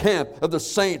camp of the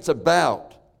saints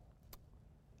about,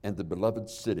 and the beloved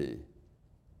city.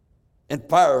 And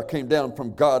fire came down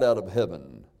from God out of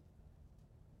heaven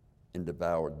and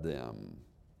devoured them.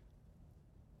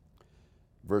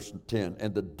 Verse 10,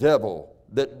 and the devil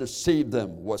that deceived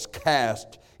them was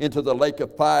cast into the lake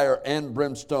of fire and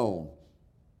brimstone,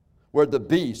 where the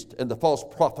beast and the false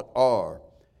prophet are,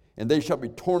 and they shall be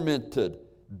tormented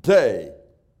day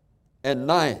and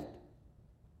night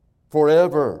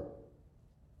forever.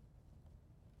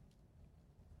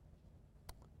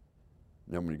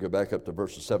 Now when you go back up to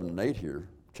verses 7 and 8 here,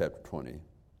 chapter 20,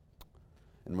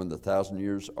 and when the 1,000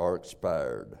 years are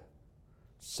expired,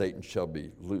 Satan shall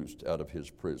be loosed out of his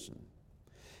prison,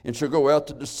 and shall go out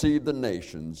to deceive the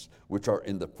nations which are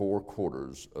in the four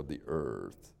quarters of the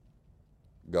earth,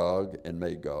 Gog and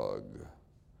Magog,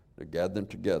 to gather them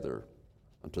together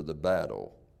unto the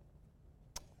battle,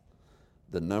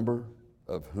 the number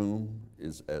of whom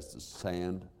is as the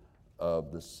sand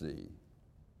of the sea.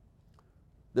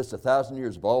 This 1,000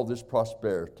 years of all this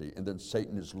prosperity, and then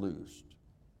Satan is loosed.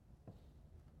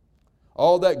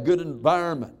 All that good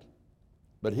environment,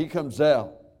 but he comes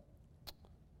out.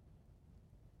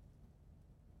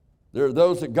 There are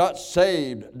those that got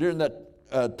saved during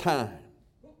that time,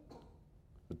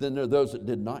 but then there are those that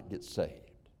did not get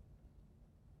saved.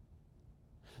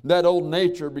 That old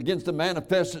nature begins to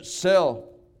manifest itself.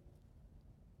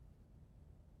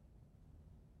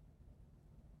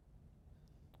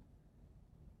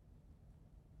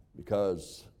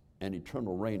 Because an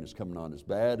eternal reign is coming on. As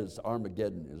bad as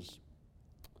Armageddon is,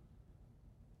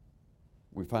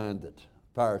 we find that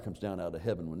fire comes down out of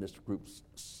heaven when this group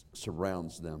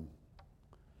surrounds them.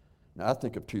 Now, I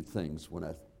think of two things when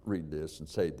I read this and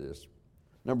say this.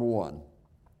 Number one,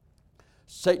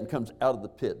 Satan comes out of the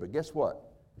pit, but guess what?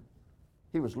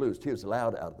 He was loosed. He was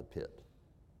allowed out of the pit.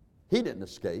 He didn't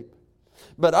escape.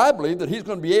 But I believe that he's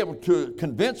going to be able to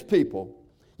convince people,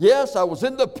 yes, I was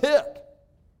in the pit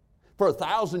for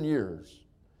 1,000 years,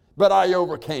 but I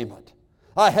overcame it.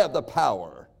 I have the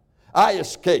power. I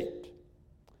escaped.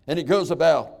 And he goes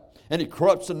about and he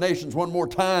corrupts the nations one more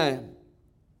time.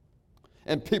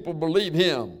 And people believe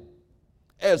him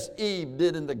as Eve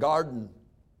did in the garden.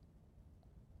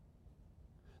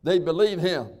 They believe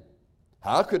him.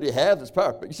 How could he have this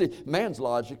power? But you see, man's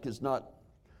logic is not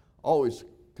always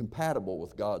compatible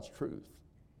with God's truth.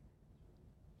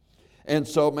 And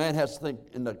so man has to think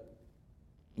in the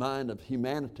mind of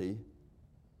humanity,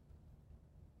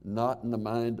 not in the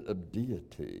mind of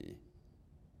deity.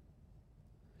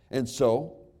 And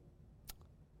so,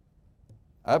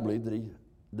 I believe that he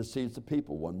deceives the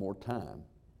people one more time.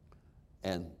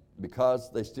 And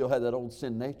because they still have that old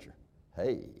sin nature,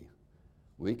 hey,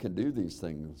 we can do these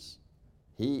things.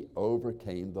 He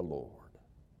overcame the Lord.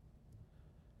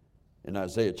 In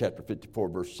Isaiah chapter 54,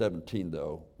 verse 17,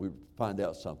 though, we find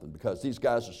out something. Because these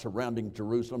guys are surrounding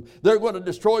Jerusalem. They're going to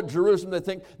destroy Jerusalem. They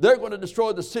think they're going to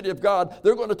destroy the city of God.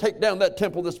 They're going to take down that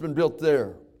temple that's been built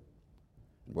there.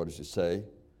 And what does he say?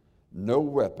 No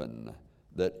weapon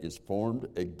that is formed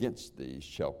against thee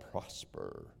shall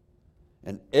prosper,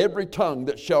 and every tongue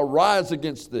that shall rise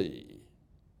against thee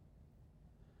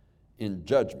in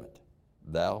judgment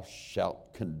thou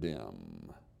shalt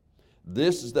condemn.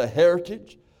 This is the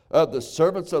heritage of the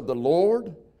servants of the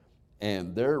Lord,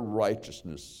 and their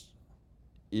righteousness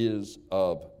is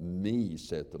of me,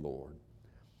 saith the Lord.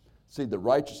 See, the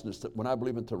righteousness, that when I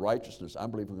believe into righteousness,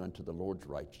 I'm believing unto the Lord's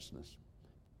righteousness.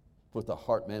 With the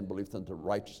heart man believeth unto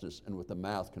righteousness, and with the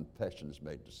mouth confession is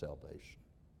made to salvation.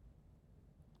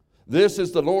 This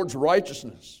is the Lord's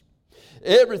righteousness.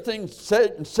 Everything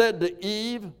said to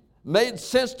Eve made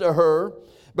sense to her,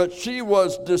 but she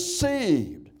was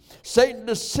deceived. Satan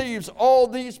deceives all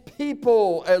these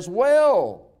people as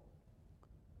well.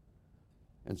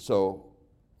 And so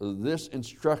this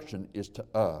instruction is to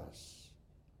us.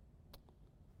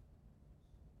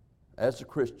 As a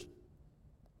Christian,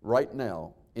 right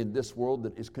now, in this world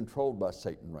that is controlled by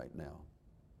Satan right now.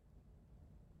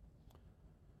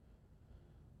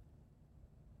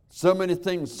 So many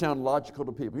things sound logical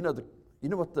to people. You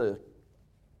know what the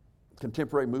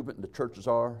contemporary movement in the churches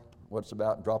are? What it's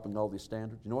about, dropping all these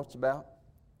standards? You know what it's about?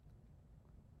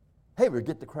 Hey, we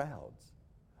get the crowds.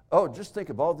 Oh, just think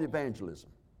of all the evangelism.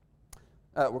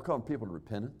 We're calling people to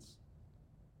repentance,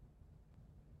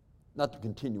 not to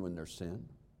continue in their sin.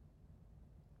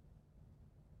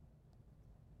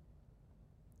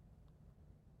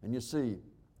 And you see,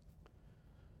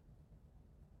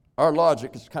 our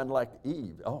logic is kind of like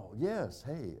Eve. Oh, yes,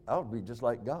 hey, I'll be just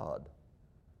like God.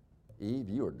 Eve,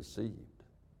 you are deceived.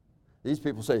 These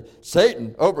people say,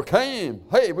 Satan overcame.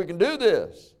 Hey, we can do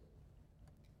this.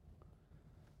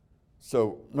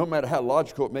 So no matter how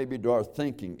logical it may be to our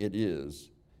thinking, it is.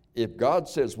 If God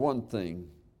says one thing,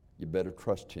 you better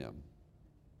trust Him.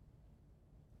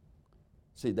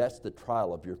 See, that's the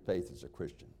trial of your faith as a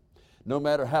Christian. No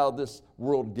matter how this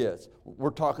world gets,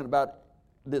 we're talking about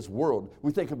this world.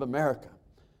 We think of America.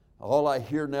 All I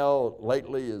hear now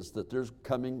lately is that there's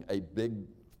coming a big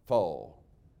fall.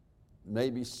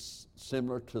 Maybe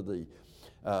similar to the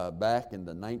back in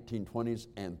the 1920s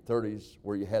and 30s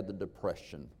where you had the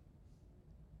Depression.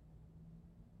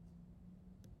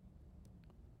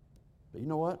 But you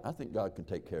know what? I think God can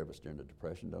take care of us during the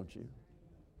Depression, don't you?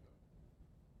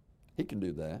 He can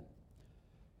do that.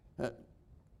 A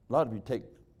lot of you take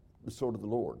the sword of the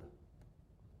Lord.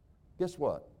 Guess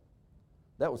what?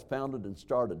 That was founded and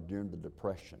started during the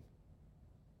Depression.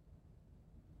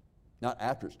 Not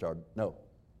after it started, no.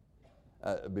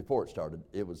 Before it started,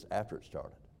 it was after it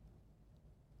started.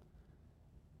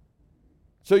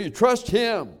 So you trust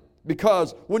Him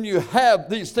because when you have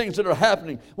these things that are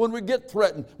happening, when we get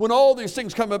threatened, when all these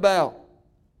things come about,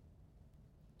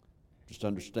 just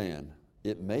understand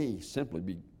it may simply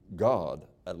be God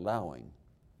allowing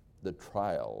the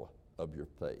trial of your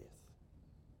faith.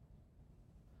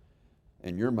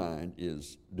 And your mind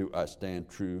is, do I stand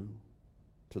true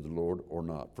to the Lord or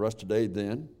not? For us today,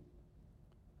 then,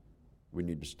 we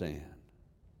need to stand.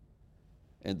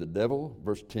 And the devil,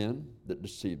 verse 10, that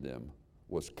deceived them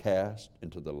was cast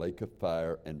into the lake of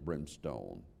fire and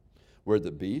brimstone, where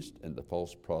the beast and the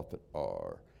false prophet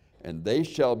are. And they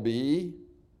shall be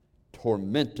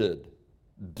tormented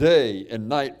day and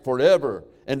night forever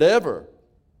and ever.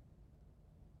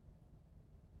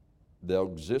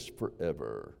 They'll exist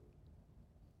forever.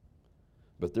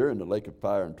 But they're in the lake of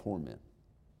fire and torment.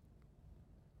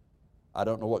 I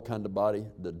don't know what kind of body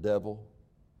the devil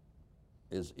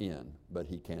is in, but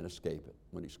he can't escape it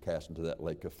when he's cast into that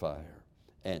lake of fire.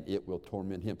 And it will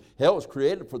torment him. Hell was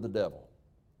created for the devil,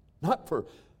 not for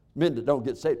men that don't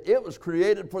get saved. It was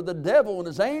created for the devil and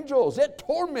his angels. It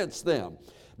torments them.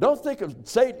 Don't think of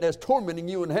Satan as tormenting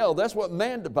you in hell. That's what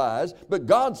man devised, but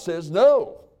God says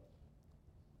no.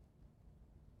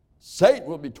 Satan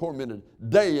will be tormented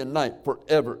day and night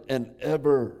forever and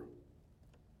ever.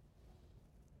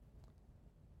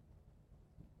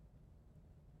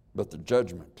 But the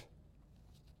judgment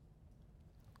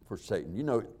for Satan. You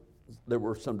know, there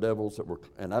were some devils that were,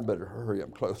 and I better hurry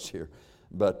up close here,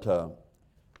 but 2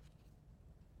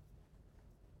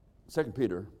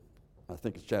 Peter, I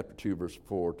think it's chapter 2, verse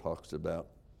 4, talks about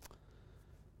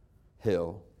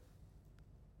hell.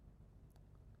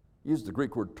 Use the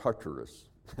Greek word Tartarus.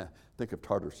 Think of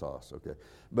tartar sauce, okay?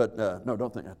 But no,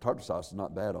 don't think, tartar sauce is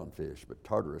not bad on fish, but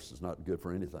Tartarus is not good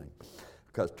for anything.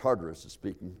 Because Tartarus is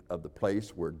speaking of the place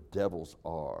where devils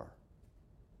are.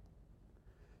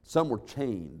 Some were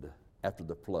chained after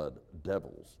the flood,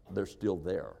 devils. They're still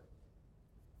there.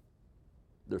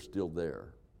 They're still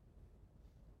there.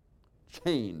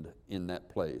 Chained in that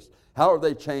place. How are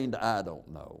they chained? I don't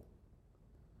know.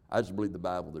 I just believe the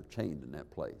Bible, they're chained in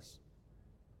that place.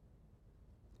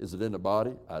 Is it in a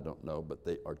body? I don't know, but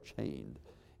they are chained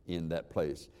in that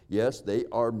place. Yes, they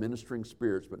are ministering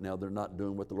spirits, but now they're not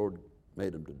doing what the Lord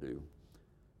made them to do.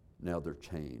 Now they're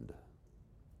chained.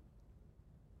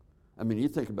 I mean, you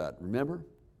think about it. Remember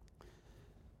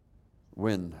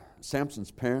when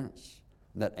Samson's parents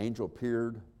and that angel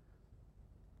appeared,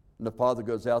 and the father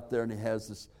goes out there and he has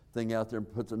this thing out there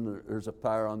and puts in there's a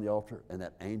fire on the altar, and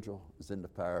that angel is in the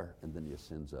fire, and then he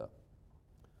ascends up.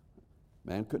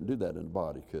 Man couldn't do that in a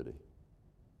body, could he?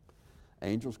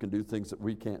 Angels can do things that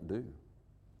we can't do.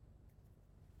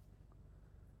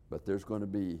 But there's going to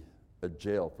be a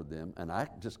jail for them, and I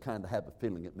just kind of have a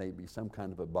feeling it may be some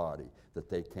kind of a body that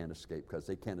they can't escape, because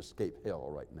they can't escape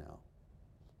hell right now,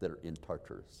 that are in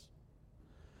Tartarus.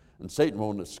 And Satan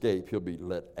won't escape. He'll be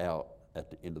let out at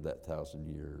the end of that 1,000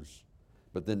 years.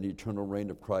 But then the eternal reign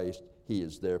of Christ, he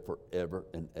is there forever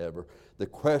and ever. The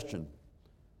question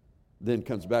then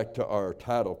comes back to our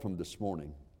title from this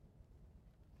morning.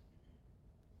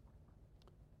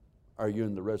 Are you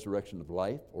in the resurrection of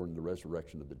life or in the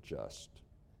resurrection of the just?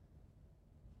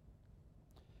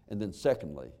 And then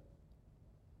secondly,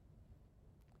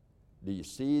 do you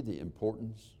see the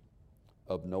importance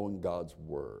of knowing God's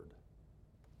Word?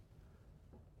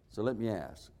 So let me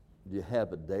ask, do you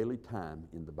have a daily time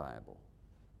in the Bible?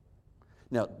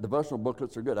 Now, devotional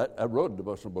booklets are good. I wrote a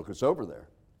devotional book. It's over there.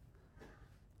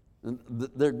 And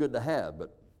they're good to have,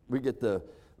 but we get the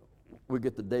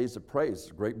Days of Praise.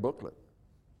 It's a great booklet.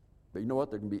 But you know what?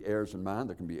 There can be errors in mine.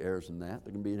 There can be errors in that.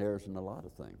 There can be errors in a lot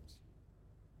of things.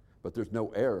 But there's no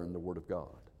error in the Word of God.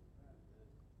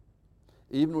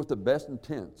 Even with the best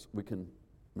intents, we can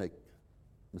make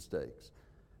mistakes.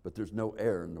 But there's no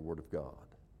error in the Word of God.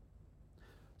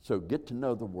 So get to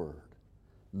know the Word.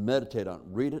 Meditate on it.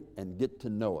 Read it and get to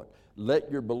know it.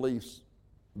 Let your beliefs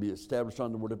be established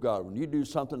on the Word of God. When you do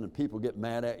something and people get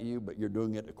mad at you, but you're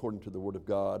doing it according to the Word of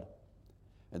God,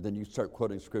 and then you start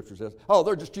quoting scriptures as, oh,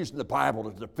 they're just using the Bible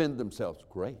to defend themselves.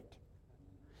 Great.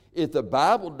 If the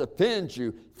Bible defends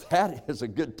you, that is a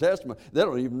good testament. They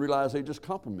don't even realize they just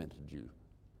complimented you.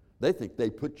 They think they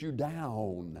put you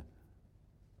down.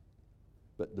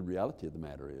 But the reality of the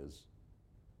matter is,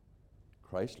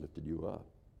 Christ lifted you up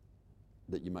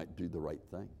that you might do the right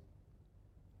thing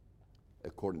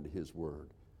according to His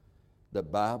Word. The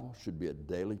Bible should be a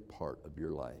daily part of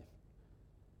your life.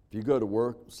 If you go to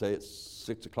work, say it's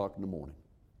 6 o'clock in the morning,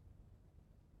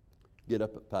 get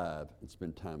up at 5 and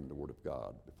spend time in the Word of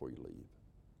God before you leave.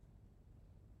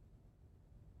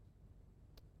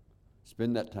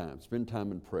 Spend that time. Spend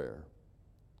time in prayer.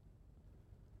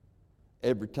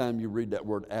 Every time you read that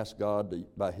word, ask God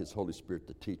by His Holy Spirit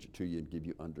to teach it to you and give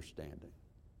you understanding.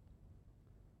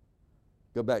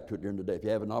 Go back to it during the day. If you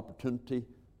have an opportunity,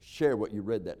 share what you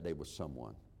read that day with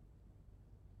someone.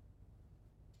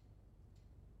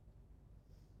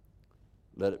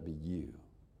 Let it be you.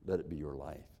 Let it be your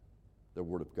life. The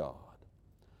Word of God.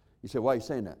 You say, why are you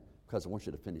saying that? Because I want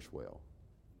you to finish well.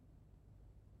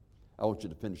 I want you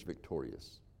to finish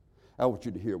victorious. I want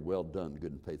you to hear, well done,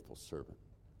 good and faithful servant.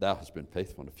 Thou hast been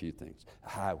faithful in a few things.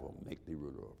 I will make thee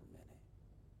ruler over many.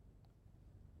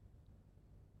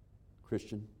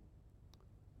 Christian,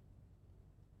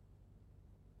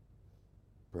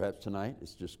 perhaps tonight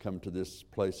it's just come to this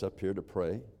place up here to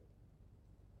pray.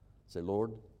 Say,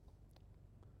 Lord,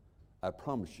 I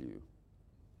promise you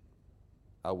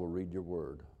I will read your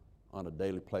word on a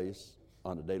daily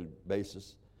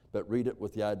basis, but read it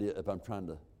with the idea of I'm trying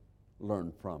to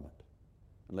learn from it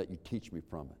and let you teach me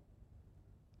from it.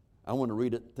 I want to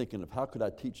read it thinking of how could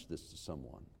I teach this to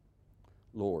someone?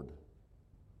 Lord,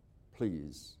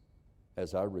 please,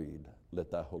 as I read,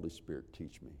 let thy Holy Spirit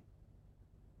teach me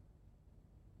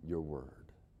your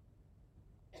word,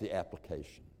 the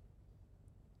application.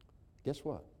 Guess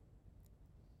what?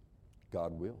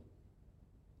 God will.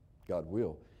 God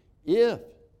will. If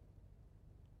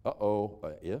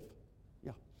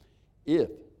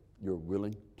you're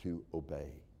willing to obey.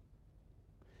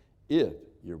 If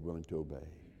you're willing to obey.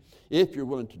 If you're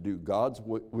willing to do God's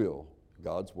will,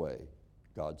 God's way,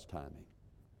 God's timing,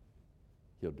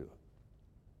 He'll do it.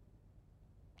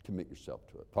 Commit yourself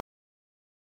to it.